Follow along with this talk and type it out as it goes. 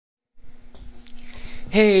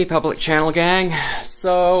Hey, public channel gang.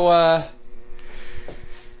 So,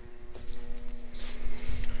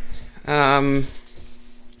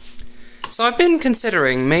 so I've been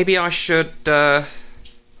considering maybe I should,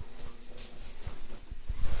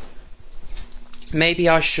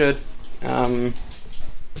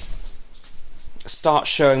 start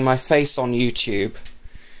showing my face on YouTube.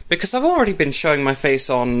 Because I've already been showing my face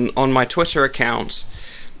on my Twitter account,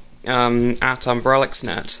 at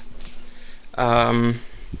UmbrellixNet.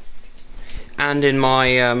 And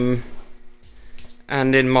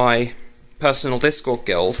in my personal Discord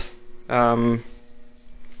guild. I'm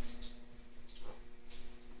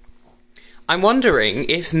wondering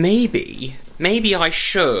if maybe I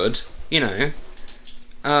should, you know,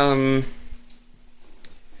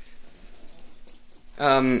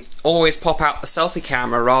 always pop out the selfie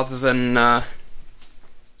camera rather than,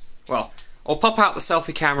 well, or pop out the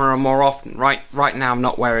selfie camera more often. Right now I'm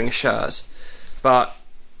not wearing a shirt, but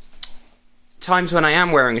times when I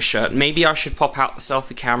am wearing a shirt, maybe I should pop out the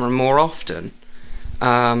selfie camera more often.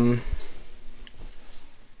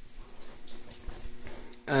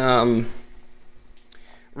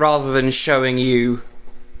 Rather than showing you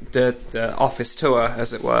the office tour,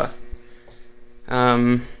 as it were.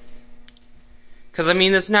 Because, I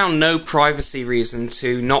mean, there's now no privacy reason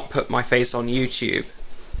to not put my face on YouTube.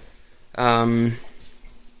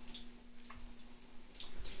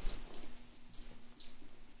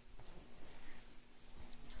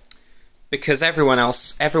 Because everyone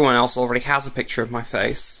else already has a picture of my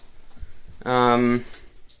face. And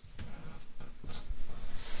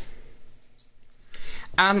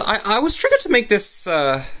I was triggered to make this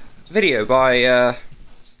video by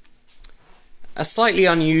a slightly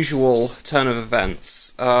unusual turn of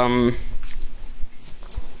events.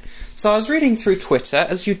 So I was reading through Twitter,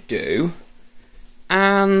 as you do,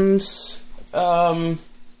 and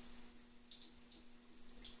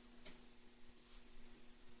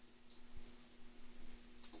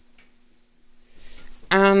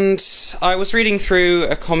I was reading through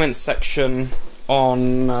a comment section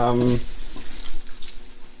on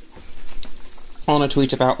a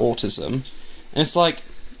tweet about autism, and it's like,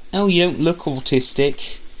 oh, you don't look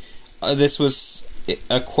autistic. This was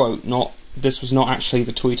a quote, this was not actually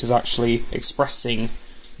the tweet is actually expressing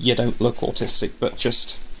you don't look autistic, but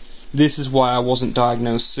just, this is why I wasn't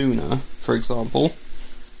diagnosed sooner, for example.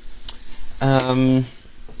 And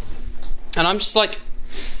I'm just like,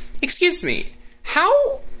 excuse me,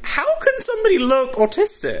 how can somebody look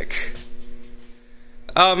autistic?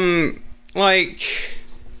 Like,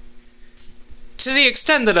 to the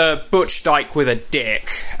extent that a butch dyke with a dick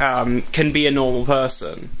can be a normal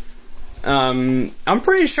person, I'm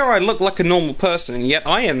pretty sure I look like a normal person, and yet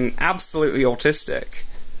I am absolutely autistic.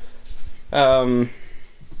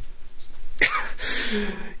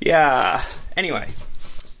 Yeah. Anyway,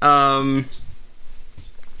 and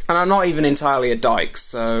I'm not even entirely a dyke,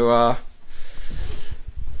 so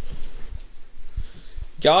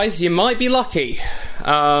guys, you might be lucky.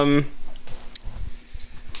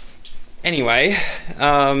 Anyway,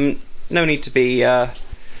 no need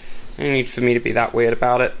for me to be that weird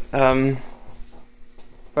about it.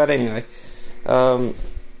 But anyway, I'm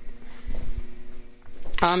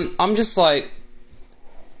just like,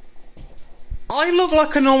 I look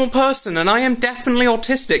like a normal person, and I am definitely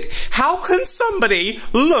autistic. How can somebody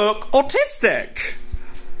look autistic?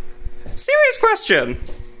 Serious question.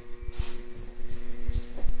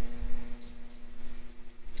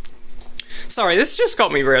 Sorry, this just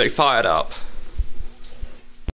got me really fired up.